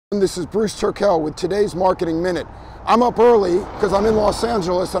This is Bruce Turkel with today's Marketing Minute. I'm up early because I'm in Los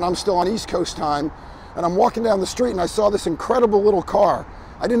Angeles and I'm still on East Coast time, and I'm walking down the street and I saw this incredible little car.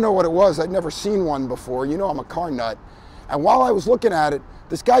 I didn't know what it was. I'd never seen one before. You know I'm a car nut. And while I was looking at it,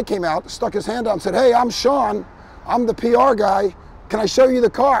 this guy came out, stuck his hand out and said, "Hey, I'm Sean. I'm the PR guy. Can I show you the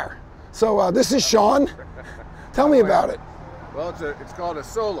car?" So this is Sean. Tell me about it. Well, it's called a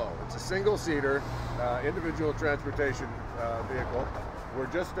Solo. It's a single-seater, individual transportation vehicle. We're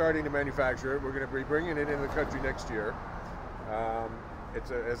just starting to manufacture it. We're going to be bringing it into the country next year. It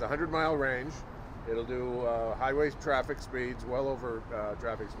has a 100-mile range. It'll do highway traffic speeds, well over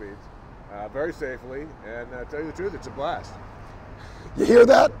traffic speeds, very safely. And to tell you the truth, it's a blast. You hear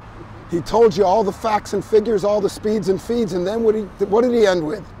that? He told you all the facts and figures, all the speeds and feeds, and then what did he end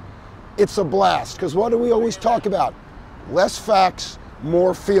with? It's a blast. Because what do we always talk about? Less facts,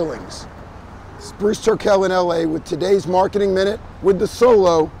 more feelings. It's Bruce Turkel in LA with today's Marketing Minute with the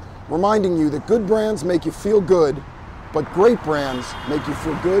Solo, reminding you that good brands make you feel good, but great brands make you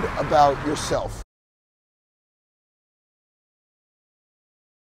feel good about yourself.